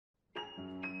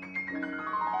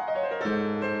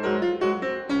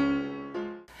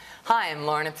Hi, I'm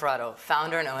Lauren Imparato,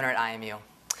 founder and owner at IMU.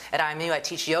 At IMU, I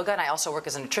teach yoga and I also work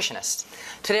as a nutritionist.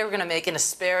 Today we're going to make an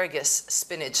asparagus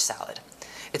spinach salad.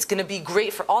 It's going to be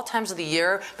great for all times of the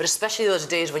year, but especially those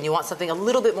days when you want something a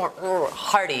little bit more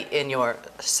hearty in your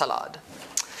salad.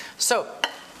 So,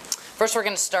 first we're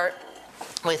going to start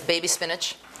with baby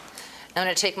spinach. I'm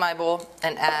going to take my bowl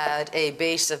and add a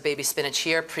base of baby spinach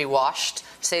here, pre-washed.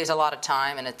 Saves a lot of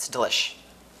time and it's delish.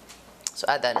 So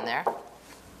add that in there.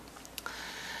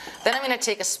 Then I'm going to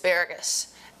take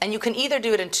asparagus. And you can either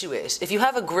do it in two ways. If you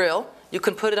have a grill, you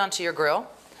can put it onto your grill,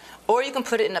 or you can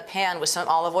put it in a pan with some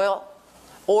olive oil,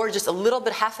 or just a little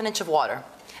bit, half an inch of water,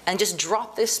 and just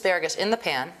drop the asparagus in the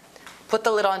pan, put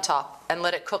the lid on top, and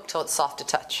let it cook till it's soft to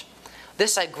touch.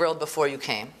 This I grilled before you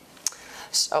came.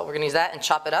 So we're going to use that and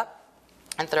chop it up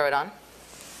and throw it on.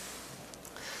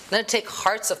 I'm going to take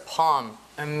hearts of palm,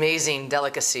 amazing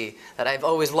delicacy that I've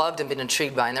always loved and been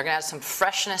intrigued by, and they're going to add some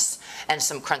freshness and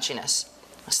some crunchiness.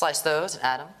 Slice those and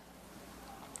add them.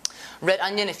 Red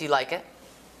onion if you like it.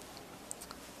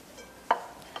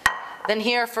 Then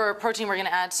here for protein we're going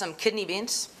to add some kidney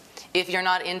beans. If you're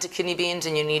not into kidney beans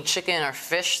and you need chicken or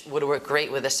fish, would work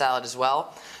great with this salad as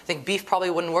well. I think beef probably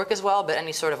wouldn't work as well, but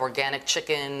any sort of organic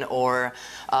chicken or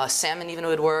salmon even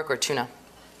would work, or tuna.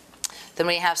 Then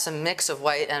we have some mix of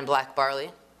white and black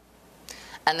barley.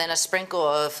 And then a sprinkle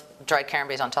of dried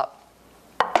cranberries on top.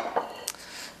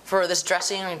 For this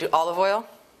dressing, we're going to do olive oil,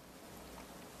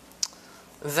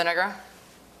 vinegar,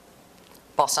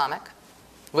 balsamic,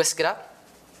 whisk it up,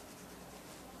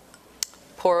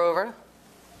 pour over,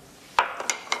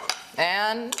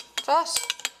 and toss.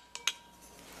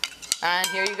 And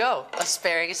here you go,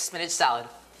 asparagus spinach salad.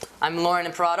 I'm Lauren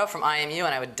Imparato from IMU,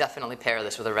 and I would definitely pair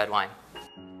this with a red wine.